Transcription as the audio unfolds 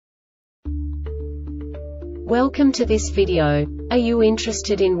Welcome to this video. Are you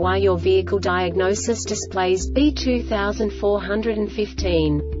interested in why your vehicle diagnosis displays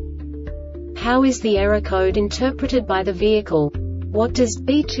B2415? How is the error code interpreted by the vehicle? What does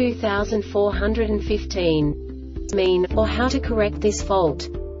B2415 mean, or how to correct this fault?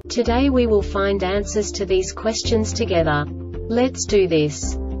 Today we will find answers to these questions together. Let's do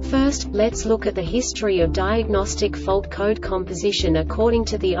this. First, let's look at the history of diagnostic fault code composition according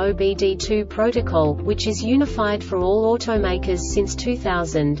to the OBD2 protocol, which is unified for all automakers since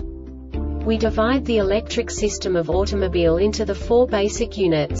 2000. We divide the electric system of automobile into the four basic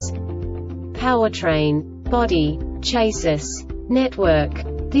units: powertrain, body, chassis, network.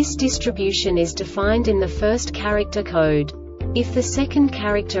 This distribution is defined in the first character code. If the second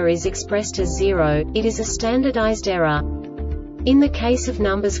character is expressed as 0, it is a standardized error. In the case of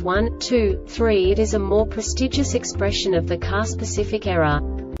numbers 1, 2, 3, it is a more prestigious expression of the car-specific error.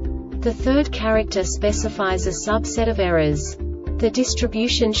 The third character specifies a subset of errors. The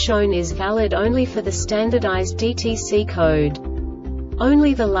distribution shown is valid only for the standardized DTC code.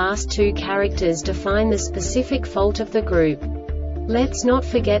 Only the last two characters define the specific fault of the group. Let's not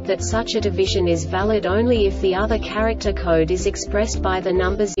forget that such a division is valid only if the other character code is expressed by the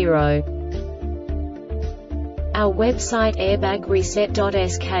number 0. Our website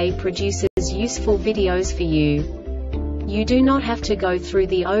airbagreset.sk produces useful videos for you. You do not have to go through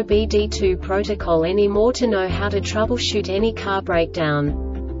the OBD2 protocol anymore to know how to troubleshoot any car breakdown.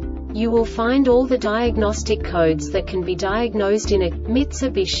 You will find all the diagnostic codes that can be diagnosed in a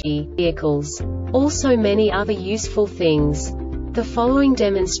Mitsubishi vehicles. Also many other useful things. The following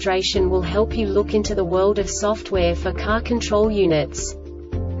demonstration will help you look into the world of software for car control units.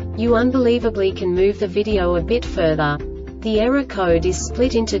 You unbelievably can move the video a bit further. The error code is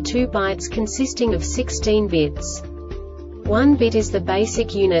split into 2 bytes consisting of 16 bits. 1 bit is the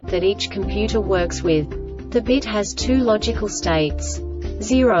basic unit that each computer works with. The bit has 2 logical states: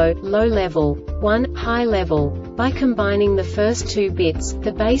 0, low level, 1, high level. By combining the first 2 bits,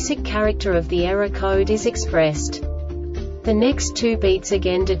 the basic character of the error code is expressed. The next 2 bits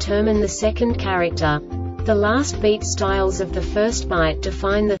again determine the second character. The last beat styles of the first byte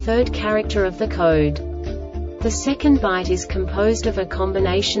define the third character of the code. The second byte is composed of a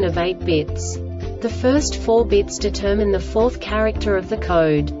combination of 8 bits. The first 4 bits determine the fourth character of the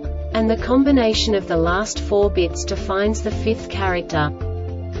code. And the combination of the last 4 bits defines the fifth character.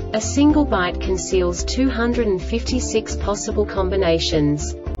 A single byte conceals 256 possible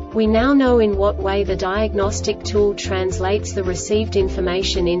combinations. We now know in what way the diagnostic tool translates the received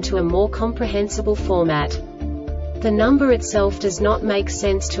information into a more comprehensible format. The number itself does not make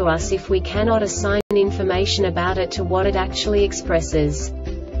sense to us if we cannot assign information about it to what it actually expresses.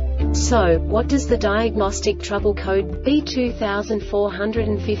 So, what does the diagnostic trouble code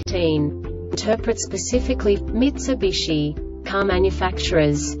B2415 interpret specifically for Mitsubishi car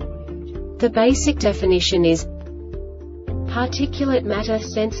manufacturers? The basic definition is particulate matter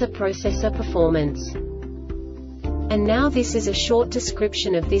sensor processor performance. And now this is a short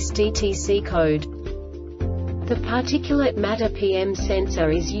description of this DTC code. The particulate matter PM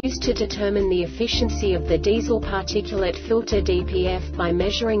sensor is used to determine the efficiency of the Diesel Particulate Filter DPF by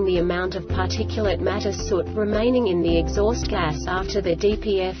measuring the amount of particulate matter soot remaining in the exhaust gas after the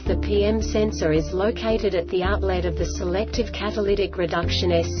DPF. The PM sensor is located at the outlet of the Selective Catalytic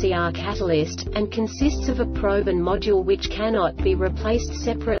Reduction s.r.o.the catalyst, and consists of a probe and module which cannot be replaced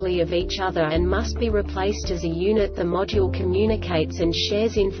separately of each other and must be replaced as a unit. The module communicates and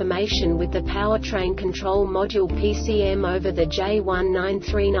shares information with the Powertrain Control Module PCM over the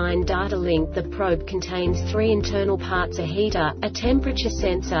J1939 Data Link. The probe contains 3 internal parts: a heater, a temperature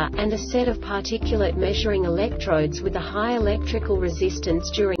sensor, and a set of particulate measuring electrodes with a high electrical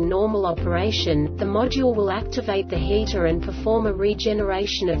resistance. During normal operation, the module will activate the heater and perform a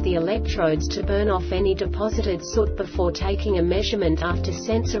regeneration of the electrodes to burn off any deposited soot before taking a measurement. After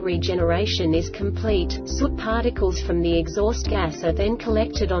sensor regeneration is complete, soot particles from the exhaust gas are then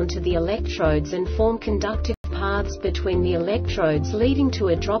collected onto the electrodes and form conductive paths between the electrodes, leading to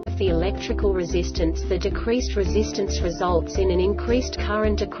a drop of the electrical resistance. The decreased resistance results in an increased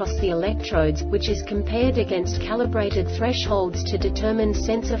current across the electrodes, which is compared against calibrated thresholds to determine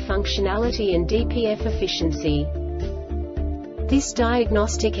sensor functionality and DPF efficiency. This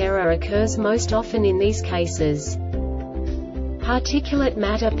diagnostic error occurs most often in these cases: particulate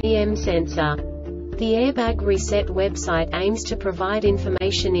matter PM sensor. The Airbag Reset website aims to provide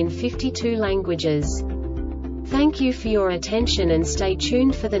information in 52 languages. Thank you for your attention and stay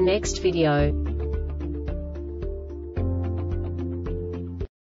tuned for the next video.